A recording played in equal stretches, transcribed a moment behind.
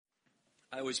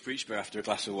I always preach better after a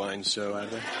glass of wine, so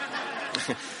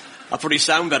I'll probably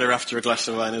sound better after a glass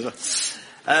of wine as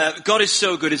well. God is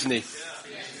so good, isn't he?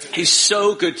 He's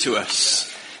so good to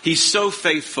us. He's so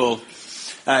faithful.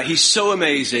 He's so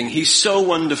amazing. He's so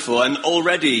wonderful. And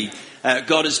already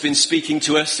God has been speaking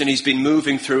to us and he's been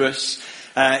moving through us.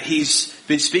 He's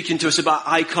been speaking to us about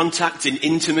eye contact and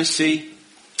intimacy.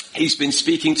 He's been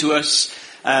speaking to us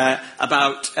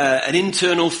about an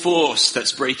internal force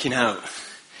that's breaking out.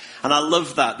 And I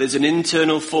love that. There's an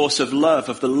internal force of love,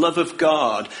 of the love of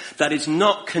God, that is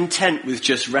not content with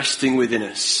just resting within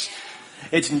us.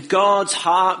 It's God's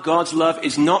heart, God's love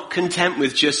is not content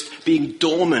with just being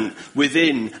dormant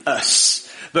within us.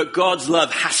 But God's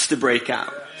love has to break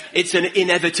out. It's an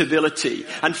inevitability.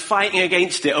 And fighting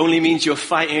against it only means you're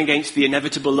fighting against the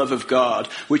inevitable love of God,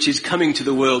 which is coming to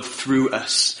the world through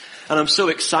us. And I'm so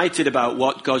excited about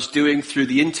what God's doing through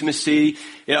the intimacy.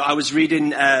 You know, I was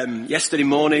reading yesterday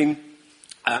morning,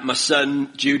 my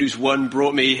son, Jude, who's 1,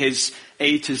 brought me his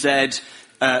A to Z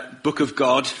book of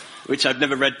God, which I've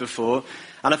never read before.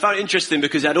 And I found it interesting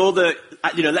because it had all the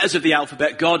letters of the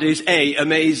alphabet. God is A,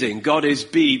 amazing. God is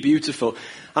B, beautiful.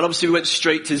 And obviously we went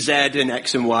straight to Z and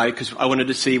X and Y because I wanted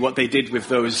to see what they did with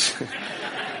those.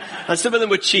 And some of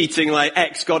them were cheating, like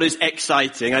X, God is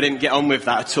exciting. I didn't get on with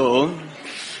that at all.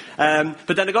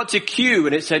 But then I got to Q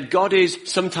and it said, God is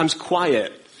sometimes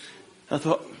quiet. I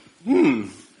thought,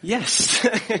 yes,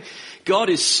 God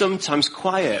is sometimes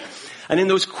quiet. And in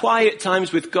those quiet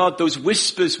times with God, those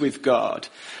whispers with God,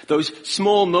 those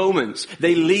small moments,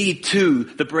 they lead to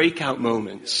the breakout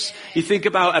moments. You think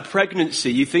about a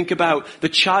pregnancy, you think about the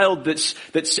child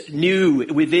that's new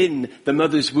within the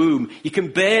mother's womb. You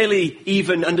can barely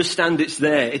even understand it's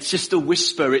there. It's just a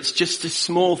whisper, it's just a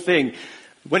small thing.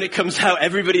 When it comes out,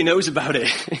 everybody knows about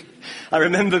it. I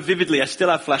remember vividly, I still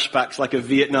have flashbacks like a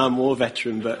Vietnam War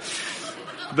veteran,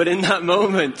 but in that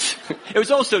moment, it was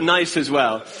also nice as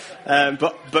well,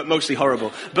 but mostly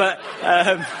horrible. But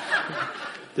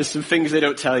there's some things they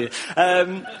don't tell you.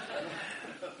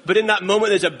 But in that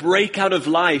moment, there's a breakout of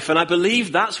life, and I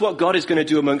believe that's what God is going to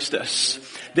do amongst us.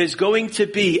 There's going to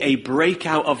be a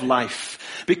breakout of life.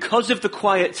 Because of the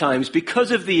quiet times,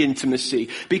 because of the intimacy,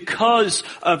 because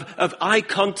of eye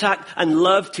contact and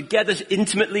love together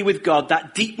intimately with God,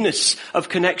 that deepness of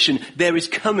connection, there is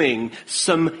coming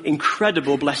some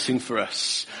incredible blessing for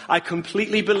us. I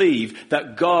completely believe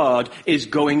that God is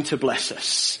going to bless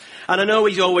us. And I know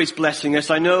he's always blessing us.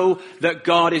 I know that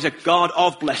God is a God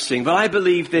of blessing, but I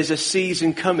believe there's a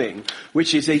season coming,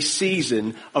 which is a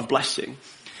season of blessing.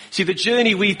 See, the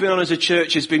journey we've been on as a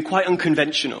church has been quite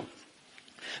unconventional.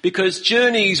 Because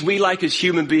journeys, we like as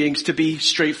human beings to be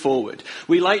straightforward.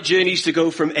 We like journeys to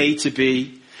go from A to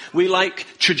B. We like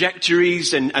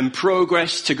trajectories and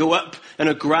progress to go up in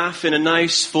a graph in a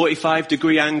nice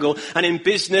 45-degree angle. And in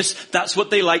business, that's what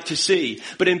they like to see.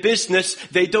 But in business,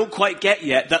 they don't quite get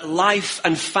yet that life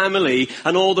and family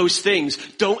and all those things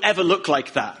don't ever look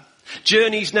like that.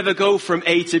 Journeys never go from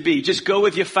A to B. Just go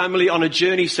with your family on a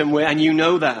journey somewhere and you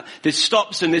know that. There's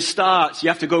stops and there's starts. You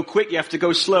have to go quick, you have to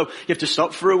go slow. You have to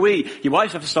stop for a wee. Your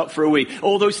wife has to stop for a wee.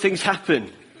 All those things happen.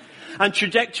 And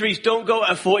trajectories don't go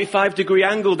at a 45-degree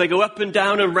angle. They go up and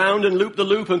down and round and loop the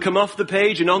loop and come off the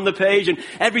page and on the page, and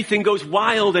everything goes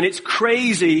wild and it's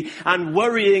crazy and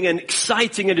worrying and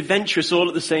exciting and adventurous all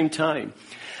at the same time.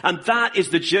 And that is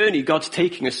the journey God's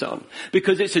taking us on.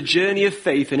 Because it's a journey of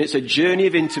faith and it's a journey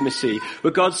of intimacy.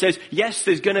 Where God says, yes,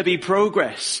 there's going to be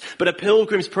progress. But a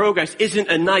pilgrim's progress isn't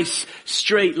a nice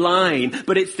straight line.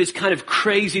 But it's this kind of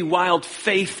crazy, wild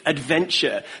faith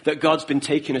adventure that God's been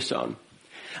taking us on.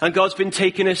 And God's been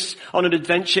taking us on an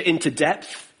adventure into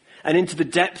depth. And into the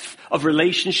depth of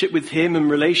relationship with him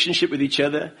and relationship with each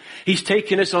other. He's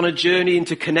taken us on a journey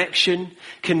into connection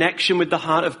with the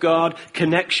heart of God,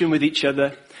 connection with each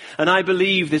other. And I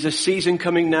believe there's a season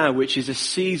coming now which is a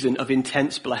season of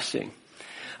intense blessing.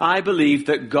 I believe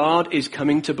that God is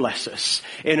coming to bless us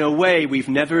in a way we've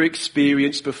never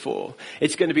experienced before.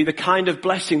 It's going to be the kind of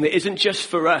blessing that isn't just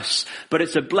for us, but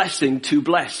it's a blessing to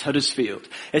bless Huddersfield.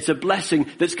 It's a blessing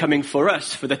that's coming for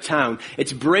us, for the town.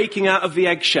 It's breaking out of the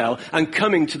eggshell and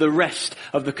coming to the rest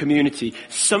of the community.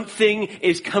 Something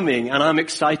is coming and I'm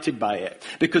excited by it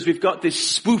because we've got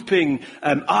this swooping,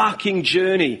 arcing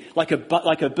journey like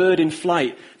a bird in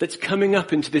flight that's coming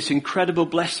up into this incredible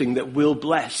blessing that will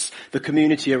bless the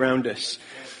community around us.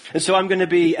 And so I'm going to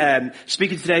be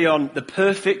speaking today on the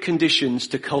perfect conditions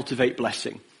to cultivate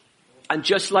blessing. And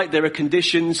just like there are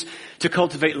conditions to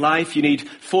cultivate life, you need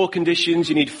 4 conditions.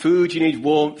 You need food, you need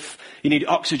warmth, you need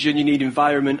oxygen, you need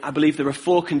environment. I believe there are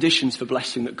 4 conditions for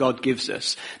blessing that God gives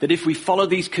us. That if we follow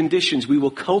these conditions, we will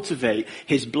cultivate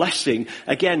his blessing,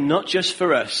 again, not just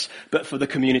for us, but for the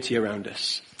community around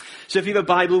us. So if you have a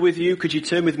Bible with you, could you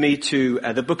turn with me to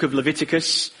the book of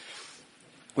Leviticus,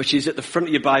 which is at the front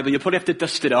of your Bible. You'll probably have to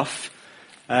dust it off,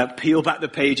 peel back the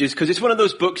pages, because it's one of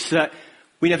those books that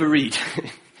we never read.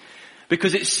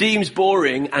 Because it seems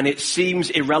boring and it seems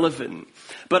irrelevant.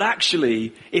 But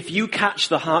actually, if you catch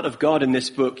the heart of God in this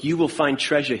book, you will find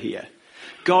treasure here.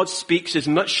 God speaks as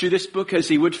much through this book as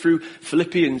he would through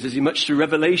Philippians, as much through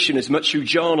Revelation, as much through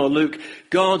John or Luke.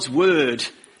 God's word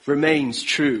remains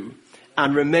true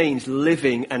and remains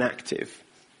living and active.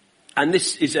 And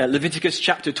this is Leviticus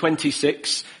chapter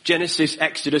 26, Genesis,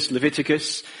 Exodus,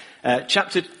 Leviticus,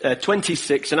 chapter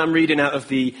 26, and I'm reading out of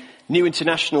the New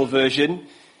International Version.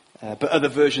 But other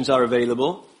versions are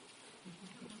available.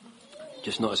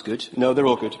 Just not as good. No, they're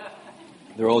all good.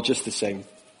 They're all just the same.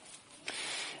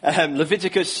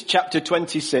 Leviticus chapter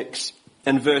 26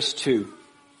 and verse 2.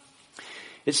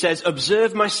 It says,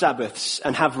 "Observe my Sabbaths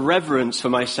and have reverence for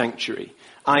my sanctuary.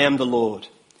 I am the Lord.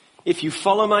 If you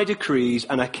follow my decrees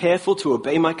and are careful to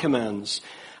obey my commands,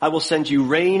 I will send you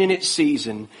rain in its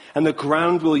season, and the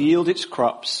ground will yield its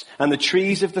crops, and the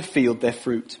trees of the field their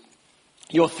fruit.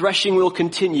 Your threshing will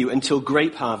continue until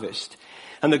grape harvest,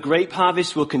 and the grape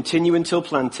harvest will continue until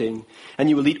planting, and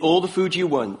you will eat all the food you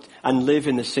want and live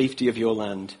in the safety of your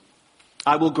land.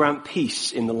 I will grant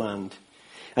peace in the land,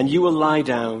 and you will lie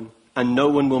down, and no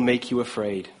one will make you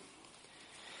afraid.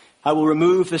 I will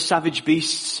remove the savage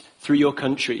beasts through your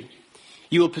country.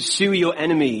 You will pursue your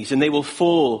enemies, and they will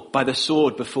fall by the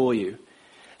sword before you.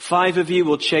 5 of you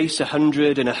will chase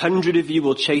 100, and 100 of you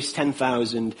will chase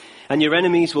 10,000, and your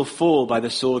enemies will fall by the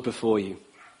sword before you.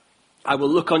 I will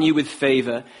look on you with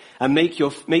favor and make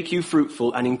you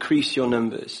fruitful and increase your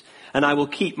numbers, and I will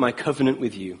keep my covenant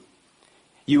with you.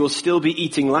 You will still be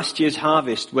eating last year's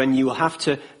harvest when you will have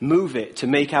to move it to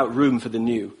make out room for the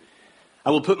new.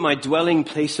 I will put my dwelling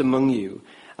place among you,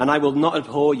 and I will not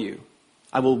abhor you.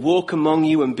 I will walk among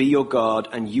you and be your God,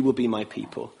 and you will be my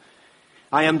people.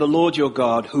 I am the Lord your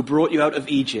God who brought you out of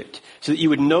Egypt so that you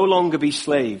would no longer be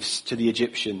slaves to the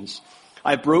Egyptians.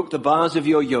 I broke the bars of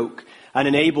your yoke and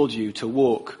enabled you to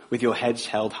walk with your heads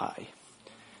held high."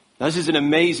 Now, this is an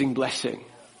amazing blessing.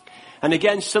 And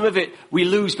again, some of it we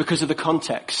lose because of the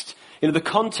context. You know, the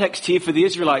context here for the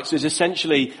Israelites is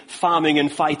essentially farming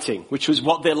and fighting, which was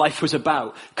what their life was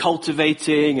about.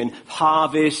 Cultivating and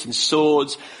harvest and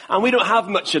swords. And we don't have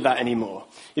much of that anymore.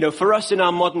 You know, for us in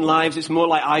our modern lives, it's more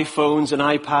like iPhones and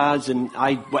iPads and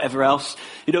whatever else.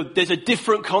 You know, there's a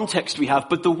different context we have,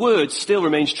 but the word still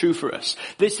remains true for us.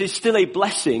 This is still a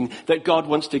blessing that God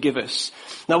wants to give us.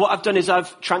 Now, what I've done is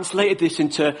I've translated this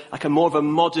into like a more of a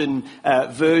modern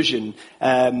version.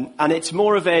 And it's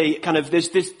more of a kind of, there's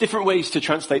different ways to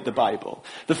translate the Bible.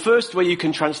 The first way you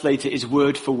can translate it is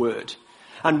word for word.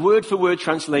 And word-for-word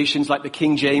translations like the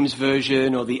King James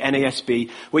Version or the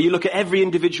NASB, where you look at every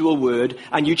individual word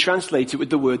and you translate it with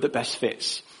the word that best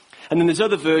fits. And then there's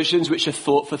other versions which are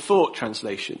thought-for-thought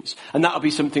translations. And that'll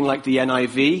be something like the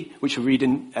NIV, which we're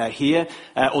reading here,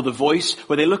 or the Voice,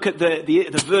 where they look at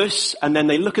the verse and then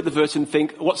they look at the verse and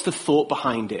think, what's the thought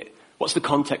behind it? What's the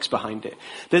context behind it?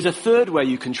 There's a third way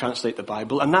you can translate the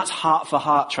Bible, and that's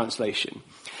heart-for-heart translation.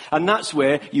 And that's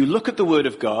where you look at the Word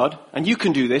of God, and you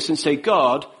can do this and say,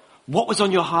 God, what was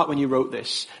on your heart when you wrote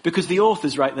this? Because the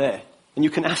author's right there. And you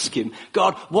can ask him,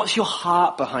 God, what's your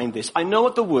heart behind this? I know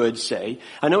what the words say.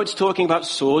 I know it's talking about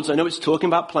swords. I know it's talking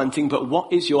about planting, but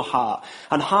what is your heart?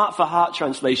 And heart-for-heart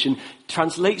translation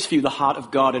translates for you the heart of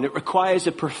God, and it requires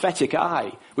a prophetic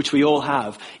eye, which we all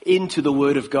have, into the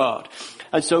Word of God.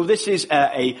 And so this is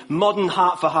a modern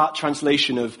heart-for-heart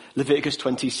translation of Leviticus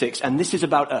 26, and this is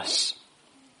about us.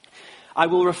 I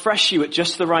will refresh you at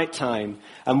just the right time,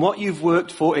 and what you've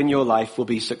worked for in your life will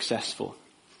be successful.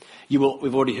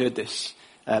 We've already heard this,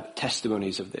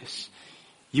 testimonies of this.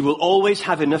 You will always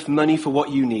have enough money for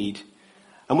what you need,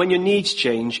 and when your needs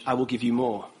change, I will give you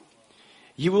more.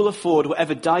 You will afford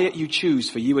whatever diet you choose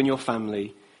for you and your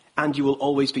family, and you will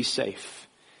always be safe.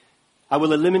 I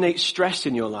will eliminate stress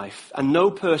in your life, and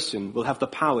no person will have the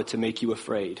power to make you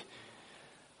afraid.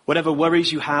 Whatever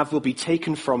worries you have will be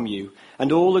taken from you,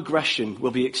 and all aggression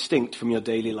will be extinct from your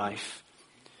daily life.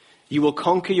 You will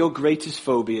conquer your greatest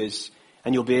phobias,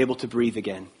 and you'll be able to breathe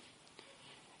again.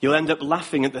 You'll end up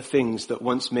laughing at the things that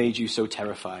once made you so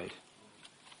terrified.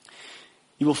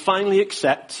 You will finally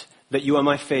accept that you are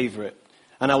my favorite,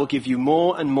 and I will give you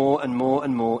more and more and more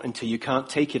and more until you can't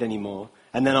take it anymore,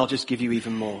 and then I'll just give you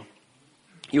even more.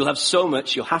 You'll have so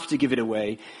much, you'll have to give it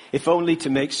away, if only to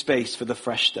make space for the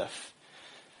fresh stuff.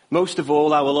 Most of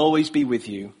all, I will always be with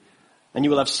you, and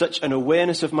you will have such an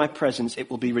awareness of my presence, it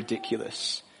will be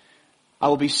ridiculous. I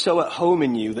will be so at home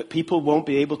in you that people won't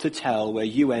be able to tell where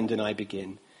you end and I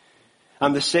begin.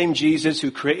 I'm the same Jesus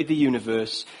who created the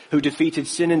universe, who defeated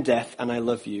sin and death, and I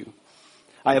love you.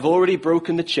 I have already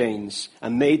broken the chains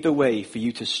and made the way for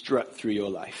you to strut through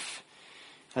your life.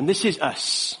 And this is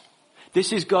us.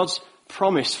 This is God's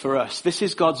promise for us. This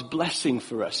is God's blessing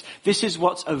for us. This is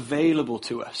what's available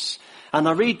to us. And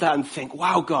I read that and think,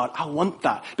 wow, God, I want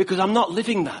that, because I'm not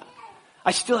living that. I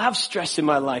still have stress in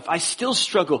my life. I still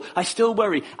struggle. I still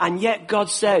worry. And yet God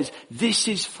says, this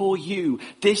is for you.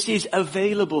 This is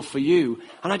available for you.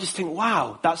 And I just think,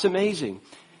 wow, that's amazing.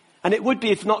 And it would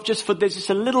be if not just for this, just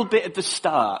a little bit at the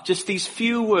start, just these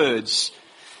few words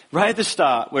right at the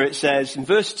start where it says in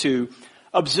verse 2,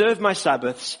 observe my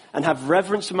Sabbaths and have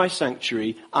reverence for my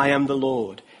sanctuary. I am the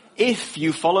Lord. If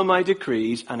you follow my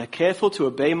decrees and are careful to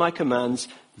obey my commands,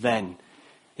 then.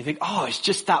 You think, oh, it's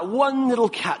just that one little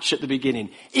catch at the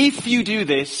beginning. If you do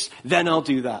this, then I'll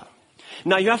do that.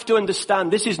 Now you have to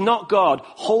understand, this is not God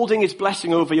holding his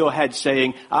blessing over your head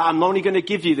saying, I'm only going to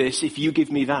give you this if you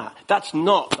give me that. That's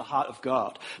not the heart of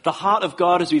God. The heart of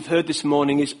God, as we've heard this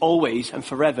morning, is always and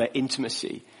forever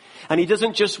intimacy. And he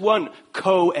doesn't just want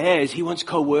co-heirs, he wants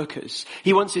co-workers.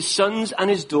 He wants his sons and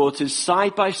his daughters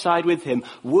side by side with him,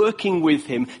 working with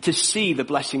him to see the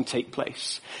blessing take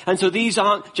place. And so these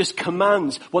aren't just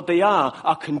commands. What they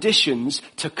are conditions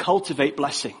to cultivate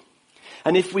blessing.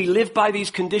 And if we live by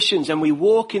these conditions and we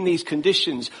walk in these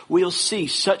conditions, we'll see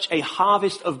such a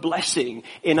harvest of blessing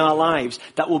in our lives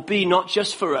that will be not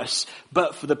just for us,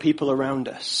 but for the people around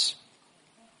us.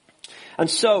 And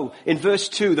so, in verse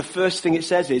 2, the first thing it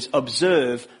says is,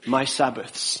 observe my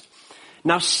Sabbaths.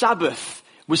 Now, Sabbath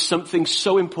was something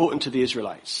so important to the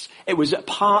Israelites. It was a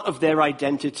part of their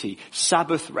identity,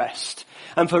 Sabbath rest.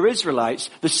 And for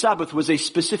Israelites, the Sabbath was a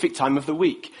specific time of the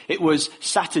week. It was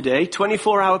Saturday,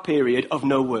 24-hour period of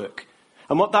no work.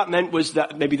 And what that meant was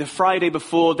that maybe the Friday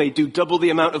before, they do double the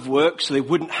amount of work, so they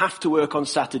wouldn't have to work on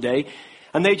Saturday.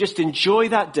 And they just enjoy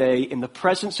that day in the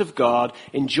presence of God,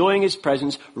 enjoying his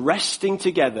presence, resting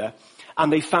together.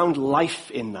 And they found life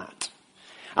in that.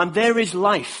 And there is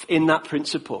life in that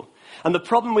principle. And the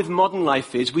problem with modern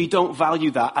life is we don't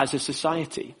value that as a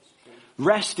society.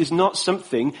 Rest is not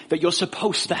something that you're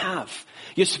supposed to have.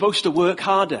 You're supposed to work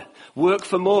harder, work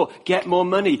for more, get more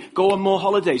money, go on more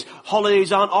holidays.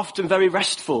 Holidays aren't often very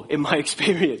restful in my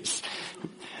experience.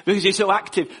 Because you're so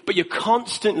active, but you're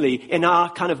constantly, in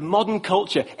our kind of modern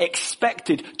culture,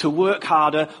 expected to work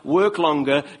harder, work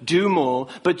longer, do more.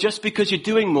 But just because you're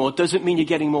doing more doesn't mean you're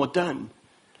getting more done.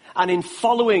 And in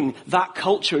following that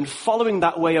culture and following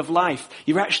that way of life,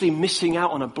 you're actually missing out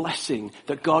on a blessing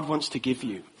that God wants to give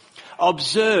you.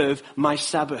 Observe my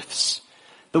Sabbaths.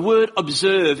 The word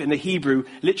observe in the Hebrew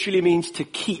literally means to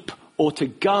keep or to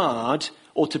guard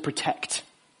or to protect.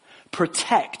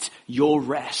 Protect your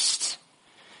rest.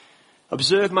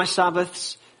 Observe my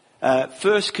Sabbaths.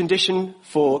 First condition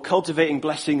for cultivating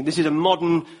blessing. This is a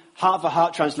modern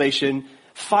heart-for-heart translation.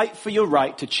 Fight for your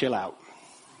right to chill out.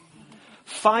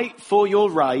 Fight for your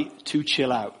right to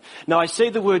chill out. Now I say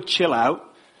the word chill out,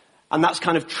 and that's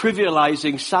kind of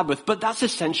trivializing Sabbath, but that's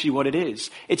essentially what it is.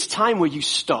 It's time where you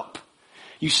stop.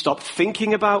 You stop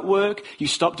thinking about work. You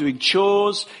stop doing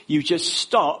chores. You just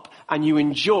stop and you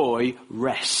enjoy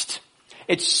rest.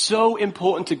 It's so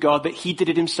important to God that he did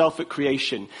it himself at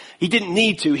creation. He didn't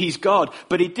need to, he's God,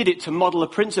 but he did it to model a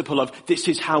principle of this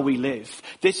is how we live.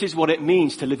 This is what it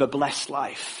means to live a blessed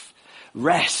life.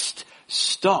 Rest,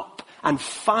 stop, and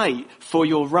fight for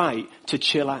your right to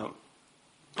chill out.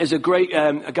 There's a great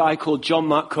a guy called John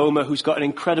Mark Comer who's got an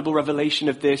incredible revelation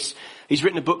of this. He's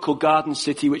written a book called Garden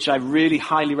City, which I really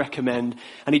highly recommend.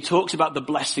 And he talks about the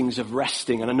blessings of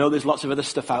resting. And I know there's lots of other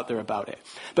stuff out there about it.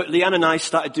 But Leanne and I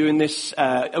started doing this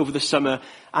over the summer,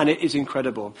 and it is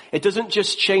incredible. It doesn't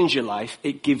just change your life,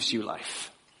 it gives you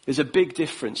life. There's a big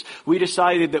difference. We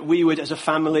decided that we would, as a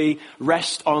family,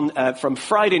 rest on from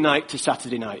Friday night to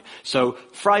Saturday night. So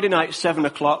Friday night, 7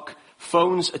 o'clock,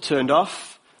 phones are turned off.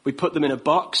 We put them in a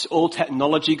box. All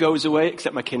technology goes away,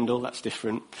 except my Kindle. That's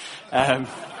different.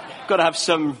 Got to have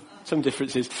some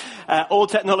differences. All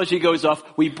technology goes off.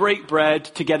 We break bread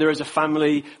together as a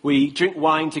family. We drink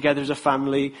wine together as a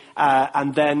family.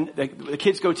 And then the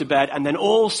kids go to bed. And then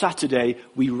all Saturday,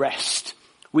 we rest.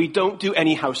 We don't do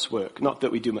any housework. Not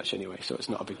that we do much anyway, so it's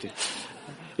not a big deal.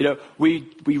 You know,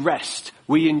 we rest.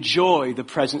 We enjoy the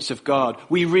presence of God.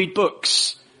 We read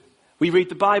books. We read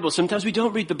the Bible. Sometimes we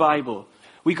don't read the Bible.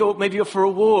 We go maybe for a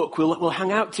walk. We'll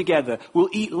hang out together. We'll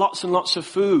eat lots and lots of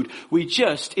food. We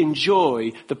just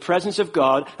enjoy the presence of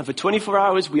God. And for 24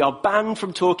 hours, we are banned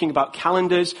from talking about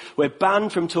calendars. We're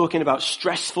banned from talking about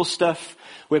stressful stuff.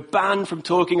 We're banned from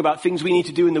talking about things we need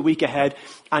to do in the week ahead.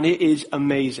 And it is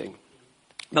amazing.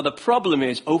 Now, the problem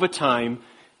is, over time,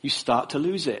 you start to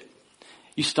lose it.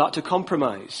 You start to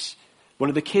compromise. One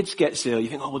of the kids gets ill. You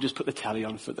think, we'll just put the telly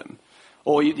on for them.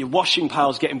 Or your washing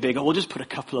pile's getting bigger. We'll just put a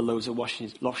couple of loads of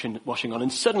washing on.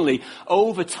 And suddenly,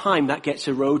 over time, that gets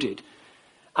eroded.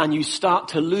 And you start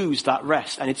to lose that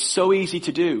rest. And it's so easy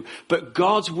to do. But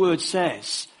God's word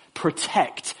says,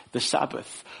 protect the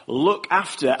Sabbath. Look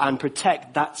after and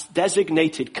protect that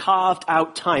designated, carved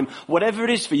out time. Whatever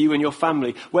it is for you and your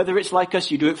family. Whether it's like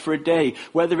us, you do it for a day.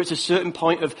 Whether it's a certain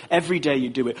point of every day you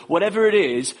do it. Whatever it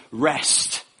is,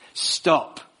 rest.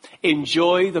 Stop.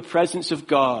 Enjoy the presence of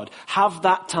God. Have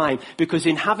that time, because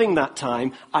in having that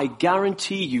time, I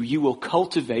guarantee you will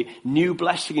cultivate new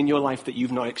blessing in your life that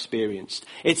you've not experienced.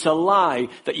 It's a lie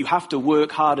that you have to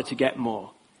work harder to get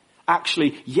more.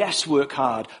 Actually, yes, work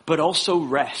hard, but also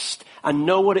rest and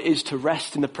know what it is to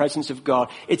rest in the presence of God.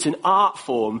 It's an art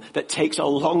form that takes a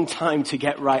long time to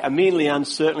get right. And me and Leanne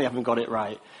certainly haven't got it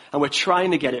right. And we're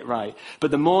trying to get it right.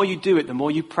 But the more you do it, the more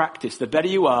you practice, the better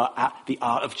you are at the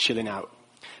art of chilling out.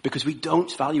 Because we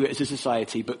don't value it as a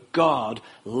society, but God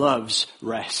loves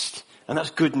rest. And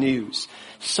that's good news.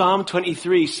 Psalm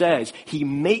 23 says, he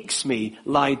makes me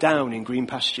lie down in green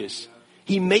pastures.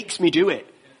 He makes me do it.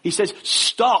 He says,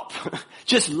 stop.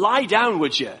 Just lie down,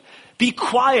 would you? Be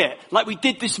quiet, like we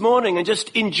did this morning, and just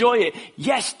enjoy it.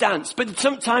 Yes, dance, but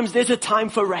sometimes there's a time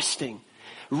for resting.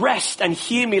 Rest and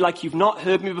hear me like you've not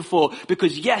heard me before.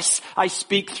 Because yes, I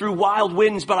speak through wild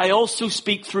winds, but I also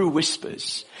speak through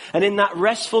whispers. And in that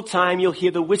restful time, you'll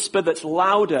hear the whisper that's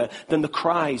louder than the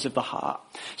cries of the heart.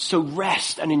 So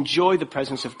rest and enjoy the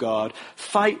presence of God.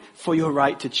 Fight for your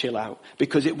right to chill out,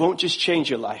 because it won't just change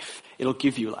your life, it'll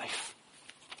give you life.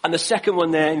 And the second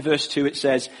one there in verse 2, it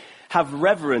says, have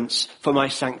reverence for my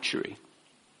sanctuary.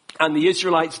 And the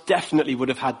Israelites definitely would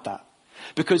have had that.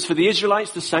 Because for the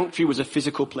Israelites, the sanctuary was a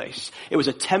physical place. It was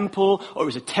a temple, or it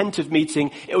was a tent of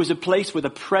meeting. It was a place where the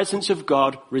presence of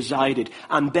God resided.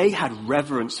 And they had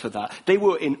reverence for that. They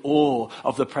were in awe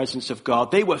of the presence of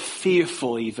God. They were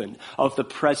fearful even of the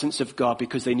presence of God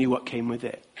because they knew what came with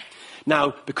it.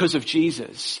 Now, because of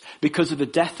Jesus, because of the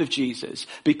death of Jesus,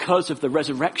 because of the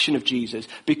resurrection of Jesus,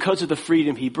 because of the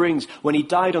freedom he brings, when he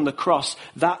died on the cross,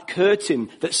 that curtain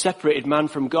that separated man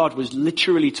from God was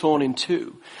literally torn in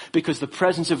two, because the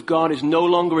presence of God is no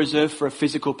longer reserved for a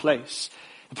physical place.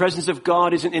 The presence of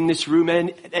God isn't in this room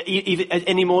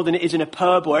any more than it is in a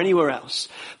pub or anywhere else,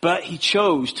 but he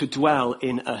chose to dwell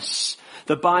in us.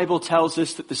 The Bible tells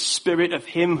us that the spirit of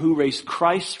him who raised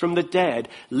Christ from the dead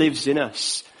lives in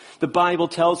us. The Bible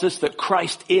tells us that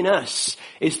Christ in us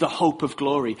is the hope of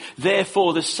glory.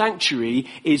 Therefore, the sanctuary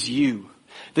is you.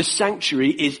 The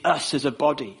sanctuary is us as a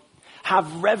body.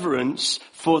 Have reverence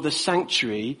for the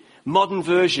sanctuary. Modern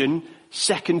version,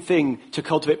 second thing to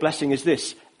cultivate blessing is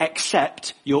this.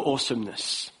 Accept your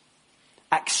awesomeness.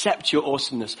 Accept your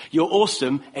awesomeness. You're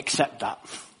awesome, accept that.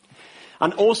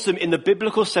 And awesome in the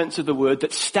biblical sense of the word,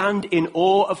 that stand in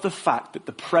awe of the fact that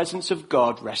the presence of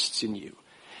God rests in you.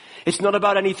 It's not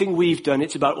about anything we've done,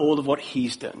 it's about all of what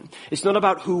he's done. It's not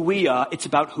about who we are, it's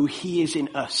about who he is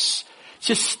in us.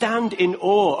 Just stand in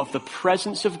awe of the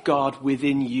presence of God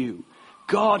within you.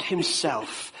 God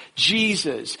himself,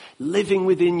 Jesus, living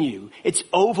within you. It's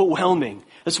overwhelming.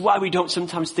 That's why we don't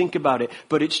sometimes think about it,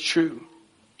 but it's true.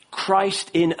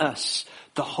 Christ in us,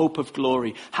 the hope of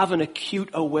glory. Have an acute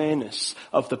awareness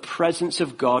of the presence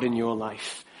of God in your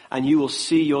life, and you will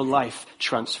see your life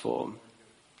transform.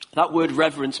 That word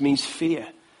reverence means fear.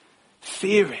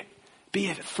 Fear it. Be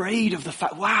afraid of the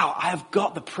fact, wow, I have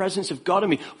got the presence of God in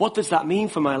me. What does that mean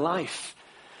for my life?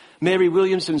 Mary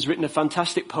Williamson's written a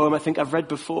fantastic poem I think I've read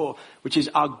before, which is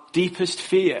our deepest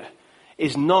fear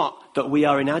is not that we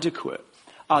are inadequate.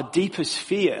 Our deepest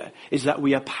fear is that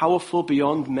we are powerful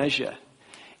beyond measure.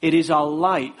 It is our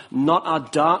light, not our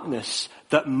darkness,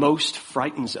 that most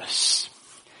frightens us.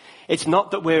 It's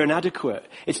not that we're inadequate.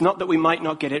 It's not that we might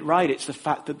not get it right. It's the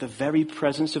fact that the very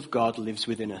presence of God lives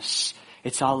within us.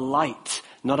 It's our light,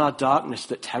 not our darkness,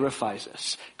 that terrifies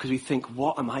us. Because we think,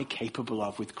 what am I capable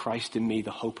of with Christ in me,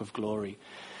 the hope of glory?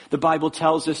 The Bible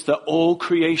tells us that all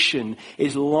creation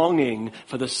is longing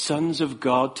for the sons of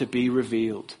God to be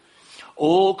revealed.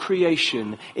 All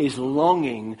creation is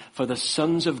longing for the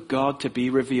sons of God to be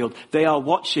revealed. They are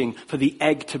watching for the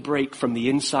egg to break from the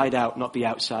inside out, not the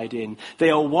outside in.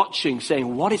 They are watching,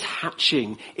 saying, what is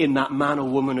hatching in that man or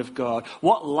woman of God?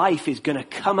 What life is going to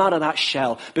come out of that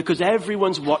shell? Because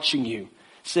everyone's watching you,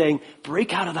 saying,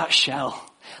 break out of that shell.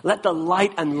 Let the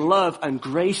light and love and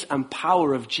grace and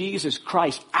power of Jesus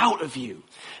Christ out of you.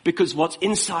 Because what's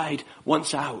inside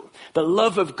wants out. The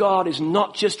love of God is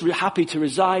not just happy to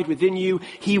reside within you.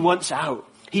 He wants out.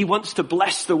 He wants to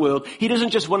bless the world. He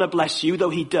doesn't just want to bless you, though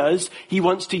he does. He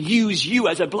wants to use you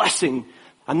as a blessing.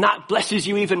 And that blesses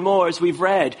you even more, as we've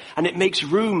read. And it makes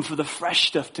room for the fresh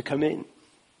stuff to come in.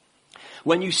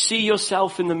 When you see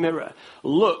yourself in the mirror,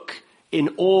 look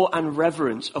in awe and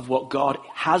reverence of what God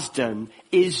has done,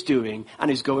 is doing, and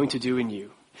is going to do in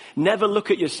you. Never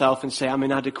look at yourself and say, I'm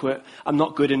inadequate, I'm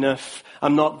not good enough,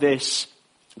 I'm not this,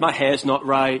 my hair's not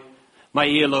right, my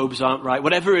earlobes aren't right,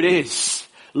 whatever it is.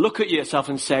 Look at yourself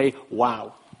and say,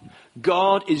 wow,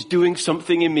 God is doing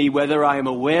something in me whether I am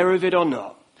aware of it or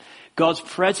not. God's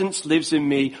presence lives in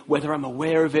me whether I'm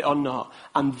aware of it or not.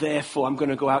 And therefore I'm going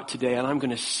to go out today and I'm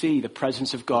going to see the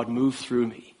presence of God move through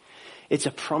me. It's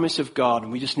a promise of God,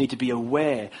 and we just need to be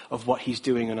aware of what he's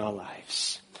doing in our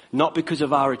lives. Not because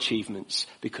of our achievements,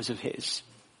 because of his.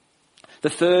 The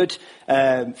third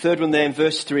one there in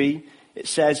verse 3, it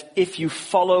says, if you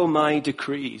follow my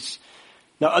decrees.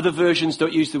 Now other versions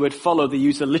don't use the word follow, they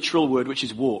use the literal word, which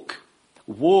is walk.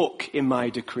 Walk in my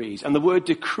decrees. And the word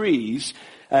decrees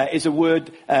is a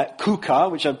word, kuka,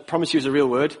 which I promise you is a real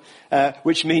word,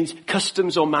 which means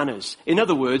customs or manners. In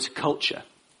other words, culture.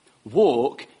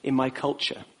 Walk in my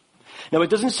culture. Now it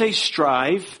doesn't say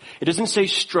strive, it doesn't say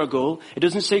struggle, it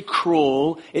doesn't say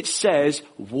crawl, it says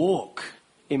walk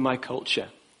in my culture.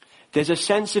 There's a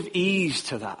sense of ease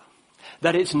to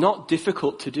that it's not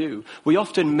difficult to do. We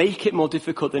often make it more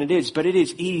difficult than it is, but it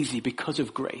is easy because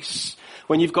of grace.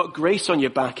 When you've got grace on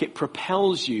your back, it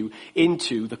propels you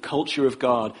into the culture of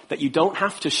God, that you don't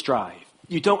have to strive.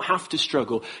 You don't have to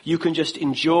struggle. You can just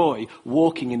enjoy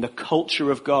walking in the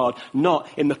culture of God, not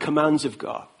in the commands of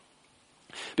God.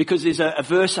 Because there's a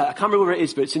verse, I can't remember where it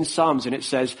is, but it's in Psalms, and it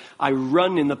says, I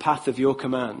run in the path of your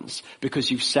commands because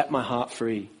you've set my heart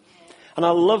free. And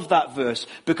I love that verse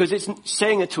because it's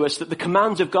saying it to us that the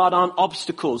commands of God aren't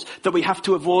obstacles that we have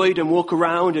to avoid and walk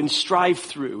around and strive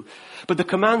through. But the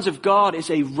commands of God is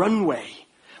a runway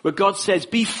where God says,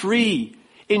 be free.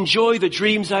 Enjoy the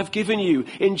dreams I've given you.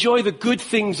 Enjoy the good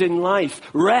things in life.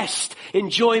 Rest.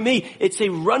 Enjoy me. It's a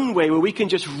runway where we can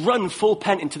just run full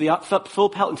pelt into the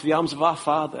arms of our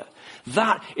Father.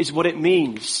 That is what it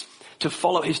means to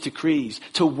follow his decrees,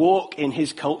 to walk in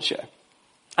his culture.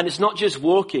 And it's not just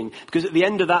walking, because at the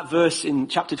end of that verse in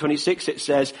chapter 26 it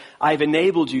says, I've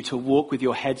enabled you to walk with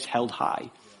your heads held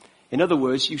high. In other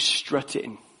words, you strut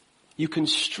in. You can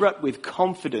strut with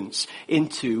confidence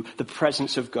into the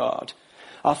presence of God.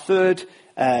 Our third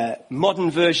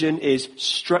modern version is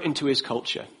strut into his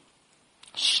culture.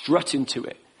 Strut into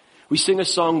it. We sing a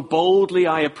song, boldly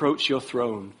I approach your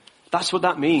throne. That's what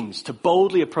that means. To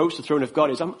boldly approach the throne of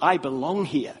God is I belong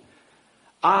here.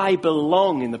 I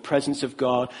belong in the presence of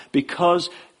God because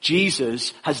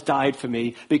Jesus has died for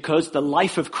me, because the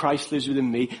life of Christ lives within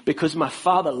me, because my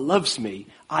Father loves me.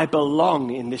 I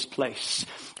belong in this place.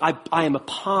 I am a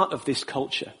part of this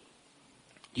culture.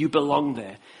 You belong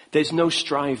there. There's no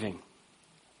striving.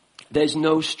 There's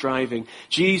no striving.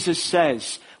 Jesus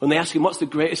says, when they ask him, what's the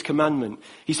greatest commandment?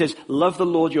 He says, love the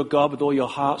Lord your God with all your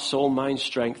heart, soul, mind,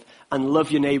 strength, and love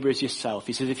your neighbor as yourself.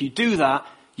 He says, if you do that,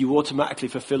 you automatically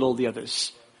fulfill all the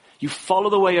others. You follow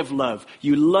the way of love.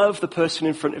 You love the person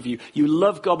in front of you. You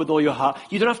love God with all your heart.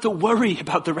 You don't have to worry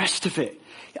about the rest of it.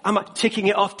 Am I ticking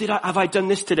it off? Have I done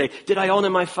this today? Did I honor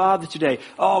my father today?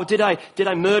 Oh, did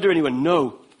I murder anyone?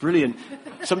 No. Brilliant.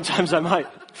 Sometimes I might.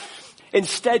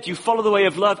 Instead, you follow the way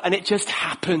of love and it just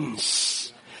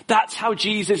happens. That's how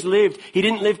Jesus lived. He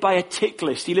didn't live by a tick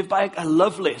list. He lived by a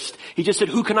love list. He just said,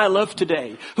 who can I love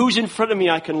today? Who's in front of me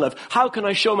I can love? How can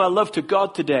I show my love to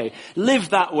God today? Live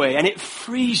that way and it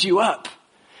frees you up.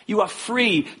 You are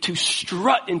free to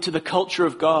strut into the culture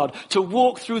of God, to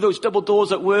walk through those double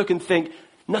doors at work and think,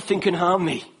 nothing can harm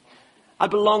me. I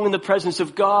belong in the presence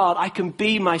of God. I can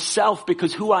be myself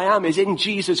because who I am is in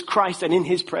Jesus Christ and in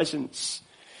his presence.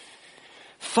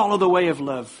 Follow the way of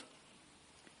love.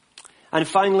 And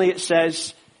finally it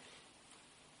says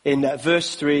in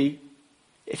verse 3,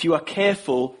 if you are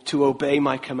careful to obey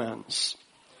my commands.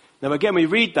 Now again, we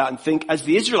read that and think, as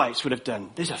the Israelites would have done,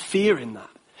 there's a fear in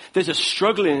that. There's a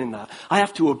struggling in that. I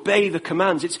have to obey the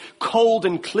commands. It's cold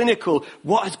and clinical.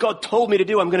 What has God told me to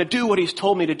do? I'm going to do what he's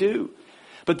told me to do.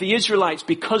 But the Israelites,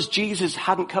 because Jesus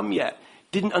hadn't come yet,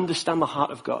 didn't understand the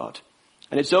heart of God.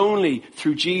 And it's only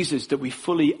through Jesus that we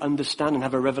fully understand and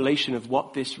have a revelation of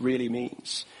what this really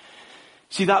means.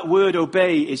 See, that word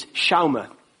obey is shauma.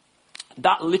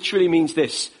 That literally means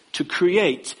this: to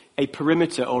create a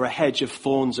perimeter or a hedge of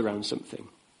thorns around something.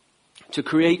 To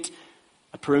create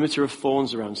a perimeter of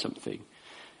thorns around something.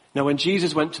 Now, when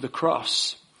Jesus went to the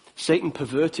cross, Satan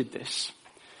perverted this.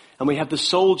 And we have the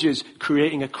soldiers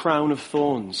creating a crown of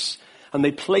thorns. And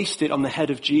they placed it on the head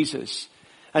of Jesus.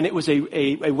 And it was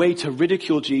a way to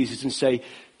ridicule Jesus and say,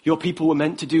 your people were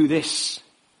meant to do this.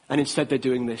 And instead they're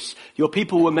doing this. Your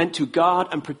people were meant to guard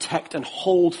and protect and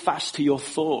hold fast to your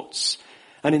thoughts.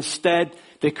 And instead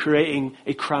they're creating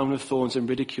a crown of thorns and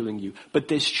ridiculing you. But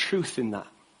there's truth in that.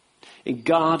 In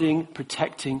guarding,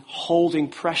 protecting, holding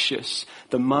precious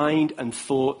the mind and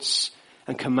thoughts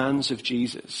and commands of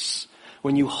Jesus.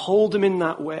 When you hold them in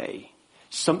that way,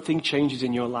 something changes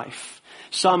in your life.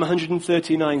 Psalm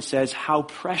 139 says, how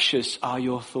precious are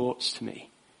your thoughts to me.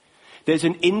 There's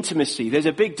an intimacy. There's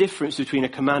a big difference between a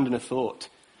command and a thought.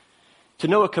 To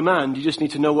know a command, you just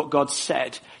need to know what God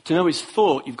said. To know his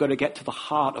thought, you've got to get to the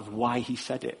heart of why he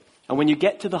said it. And when you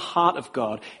get to the heart of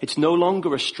God, it's no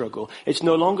longer a struggle. It's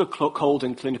no longer cold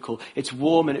and clinical. It's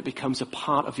warm and it becomes a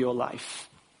part of your life.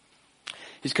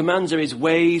 His commands are his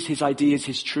ways, his ideas,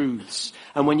 his truths.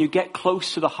 And when you get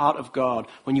close to the heart of God,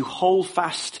 when you hold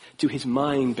fast to his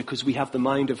mind because we have the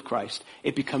mind of Christ,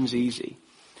 it becomes easy.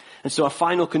 And so our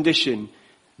final condition,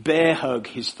 bear hug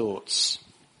his thoughts.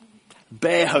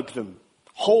 Bear hug them.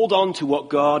 Hold on to what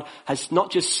God has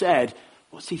not just said.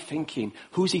 What's he thinking?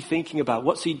 Who's he thinking about?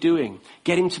 What's he doing?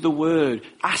 Get into the word.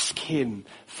 Ask him.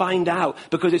 Find out.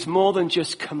 Because it's more than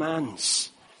just commands.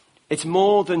 It's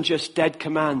more than just dead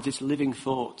commands. It's living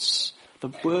thoughts.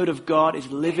 The word of God is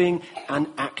living and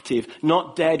active.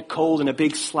 Not dead, cold, and a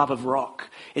big slab of rock.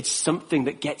 It's something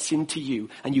that gets into you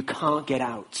and you can't get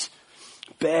out.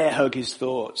 Bear hug his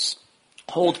thoughts.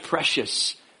 Hold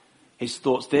precious his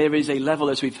thoughts. There is a level,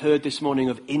 as we've heard this morning,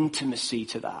 of intimacy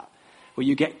to that. Where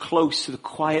you get close to the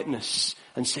quietness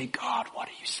and say, God, what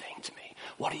are you saying to me?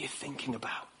 What are you thinking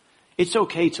about? It's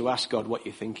okay to ask God what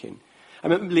you're thinking. I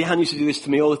remember Leanne used to do this to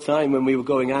me all the time when we were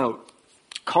going out.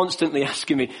 Constantly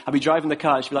asking me, I'd be driving the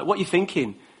car, she'd be like, what are you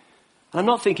thinking? And I'm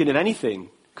not thinking of anything,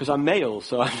 because I'm male,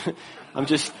 so I'm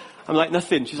like,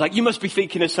 nothing. She's like, you must be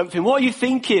thinking of something. What are you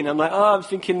thinking? I'm like, I'm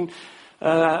thinking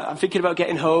about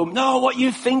getting home. No, what are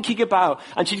you thinking about?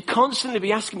 And she'd constantly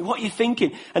be asking me, what are you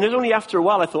thinking? And it was only after a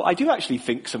while I thought, I do actually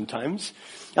think sometimes.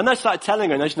 And then I started telling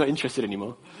her, and she's not interested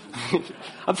anymore.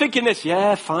 I'm thinking this.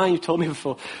 Yeah, fine, you've told me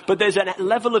before. But there's a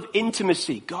level of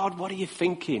intimacy. God, what are you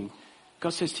thinking?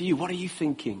 God says to you, what are you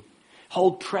thinking?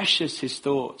 Hold precious his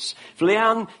thoughts. If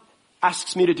Leanne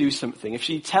asks me to do something, if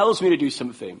she tells me to do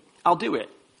something, I'll do it.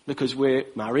 Because we're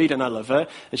married and I love her.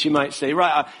 And she might say,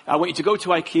 right, I want you to go to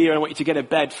IKEA and I want you to get a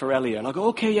bed for Elia. And I'll go,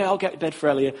 okay, yeah, I'll get a bed for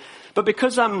Elia. But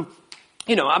because I'm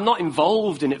not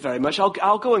involved in it very much,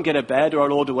 I'll go and get a bed or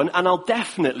I'll order one and I'll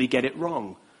definitely get it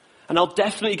wrong. And I'll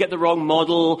definitely get the wrong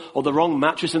model or the wrong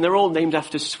mattress. And they're all named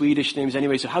after Swedish names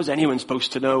anyway. So how's anyone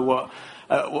supposed to know what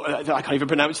I can't even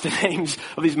pronounce the names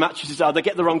of these mattresses are. They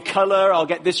get the wrong color. I'll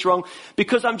get this wrong.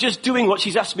 Because I'm just doing what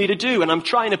she's asked me to do. And I'm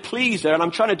trying to please her and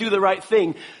I'm trying to do the right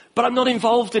thing. But I'm not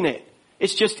involved in it.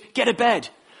 It's just get a bed.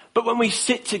 But when we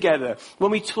sit together,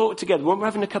 when we talk together, when we're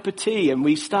having a cup of tea and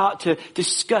we start to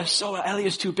discuss,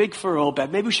 Elia's too big for her old bed.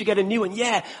 Maybe we should get a new one.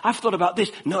 Yeah, I've thought about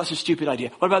this. No, that's a stupid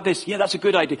idea. What about this? Yeah, that's a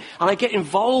good idea. And I get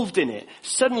involved in it.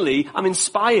 Suddenly, I'm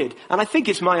inspired. And I think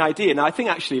it's my idea. Now, I think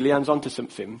actually Leanne's onto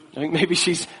something. I think maybe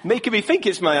she's making me think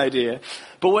it's my idea.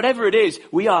 But whatever it is,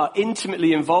 we are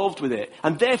intimately involved with it.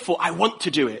 And therefore, I want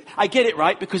to do it. I get it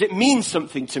right because it means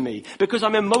something to me. Because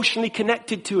I'm emotionally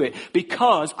connected to it.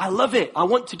 Because I love it. I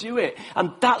want to do it.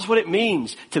 And that's what it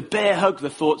means to bear hug the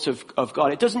thoughts of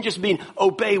God. It doesn't just mean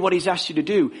obey what he's asked you to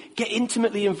do. Get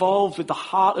intimately involved with the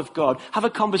heart of God. Have a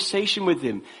conversation with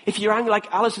him. If you're angry,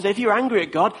 like Alison said, if you're angry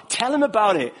at God, tell him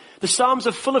about it. The Psalms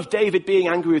are full of David being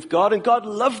angry with God and God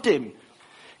loved him.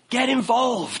 Get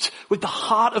involved with the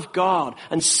heart of God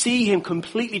and see him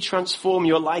completely transform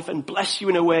your life and bless you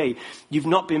in a way you've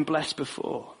not been blessed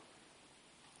before.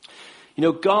 You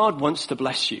know, God wants to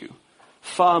bless you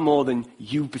far more than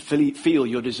you feel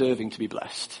you're deserving to be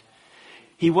blessed.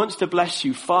 He wants to bless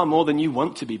you far more than you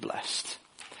want to be blessed.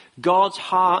 God's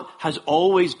heart has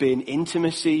always been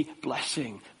intimacy,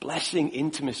 blessing,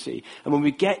 intimacy. And when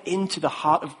we get into the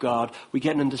heart of God, we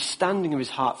get an understanding of his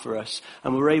heart for us,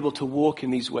 and we're able to walk in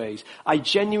these ways. I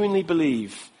genuinely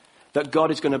believe that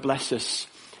God is going to bless us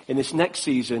in this next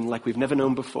season like we've never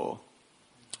known before.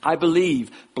 I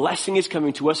believe blessing is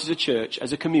coming to us as a church,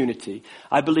 as a community.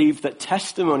 I believe that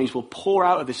testimonies will pour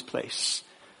out of this place.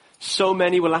 So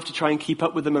many will have to try and keep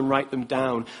up with them and write them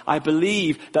down. I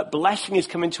believe that blessing is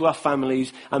coming to our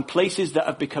families, and places that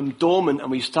have become dormant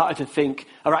and we've started to think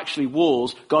are actually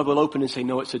walls, God will open and say,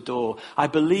 no, it's a door. I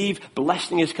believe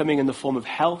blessing is coming in the form of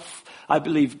health. I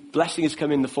believe blessing is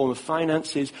coming in the form of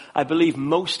finances. I believe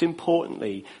most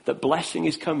importantly that blessing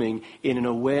is coming in an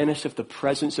awareness of the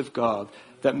presence of God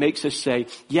that makes us say,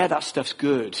 yeah, that stuff's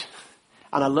good.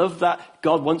 And I love that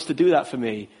God wants to do that for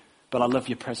me, but I love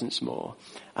your presence more.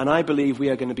 And I believe we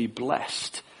are going to be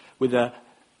blessed with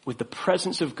the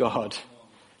presence of God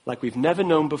like we've never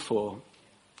known before.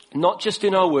 Not just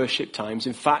in our worship times.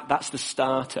 In fact, that's the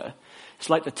starter. It's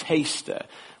like the taster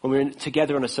when we're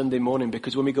together on a Sunday morning,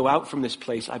 because when we go out from this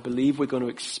place, I believe we're going to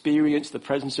experience the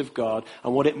presence of God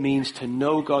and what it means to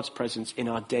know God's presence in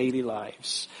our daily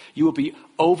lives. You will be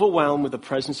overwhelmed with the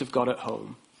presence of God at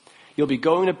home. You'll be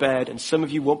going to bed, and some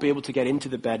of you won't be able to get into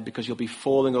the bed because you'll be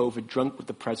falling over drunk with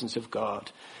the presence of God.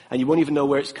 And you won't even know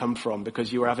where it's come from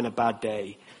because you were having a bad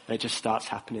day. And it just starts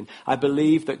happening. I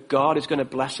believe that God is going to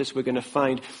bless us. We're going to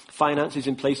find finances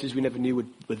in places we never knew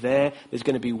were there. There's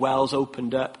going to be wells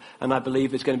opened up. And I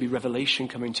believe there's going to be revelation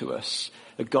coming to us.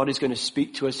 That God is going to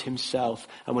speak to us himself.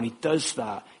 And when he does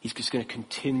that, he's just going to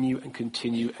continue and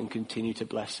continue and continue to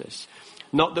bless us.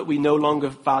 Not that we no longer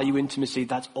value intimacy.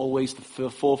 That's always the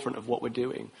forefront of what we're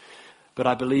doing. But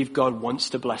I believe God wants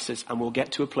to bless us. And we'll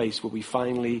get to a place where we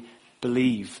finally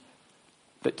believe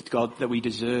that we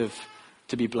deserve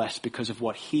to be blessed because of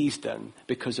what he's done,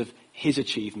 because of his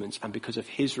achievements, and because of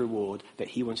his reward that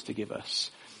he wants to give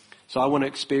us. So I want to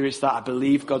experience that. I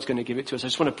believe God's going to give it to us. I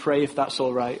just want to pray if that's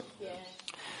all right. Yeah.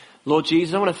 Lord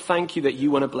Jesus, I want to thank you that you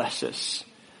want to bless us.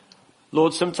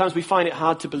 Lord, sometimes we find it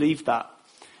hard to believe that,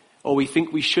 or we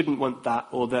think we shouldn't want that,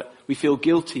 or that we feel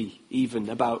guilty even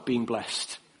about being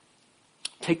blessed.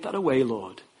 Take that away,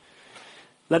 Lord.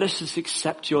 Let us just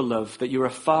accept your love, that you're a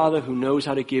Father who knows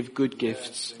how to give good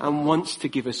gifts and wants to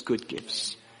give us good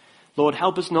gifts. Lord,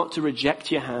 help us not to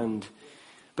reject your hand,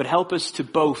 but help us to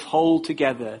both hold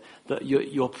together that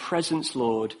your presence,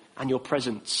 Lord, and your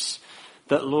presence.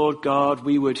 That, Lord God,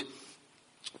 we would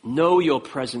know your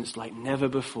presence like never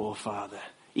before, Father.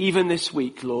 Even this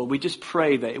week, Lord, we just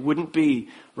pray that it wouldn't be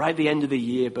right at the end of the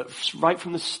year, but right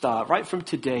from the start, right from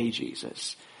today,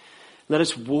 Jesus. Let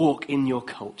us walk in your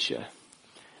culture.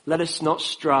 Let us not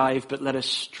strive, but let us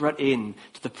strut in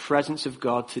to the presence of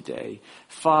God today.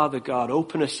 Father God,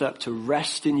 open us up to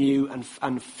rest in you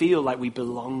and feel like we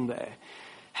belong there.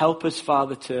 Help us,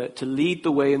 Father, to lead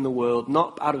the way in the world,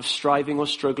 not out of striving or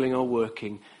struggling or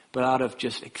working, but out of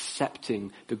just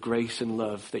accepting the grace and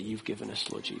love that you've given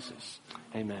us, Lord Jesus.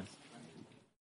 Amen.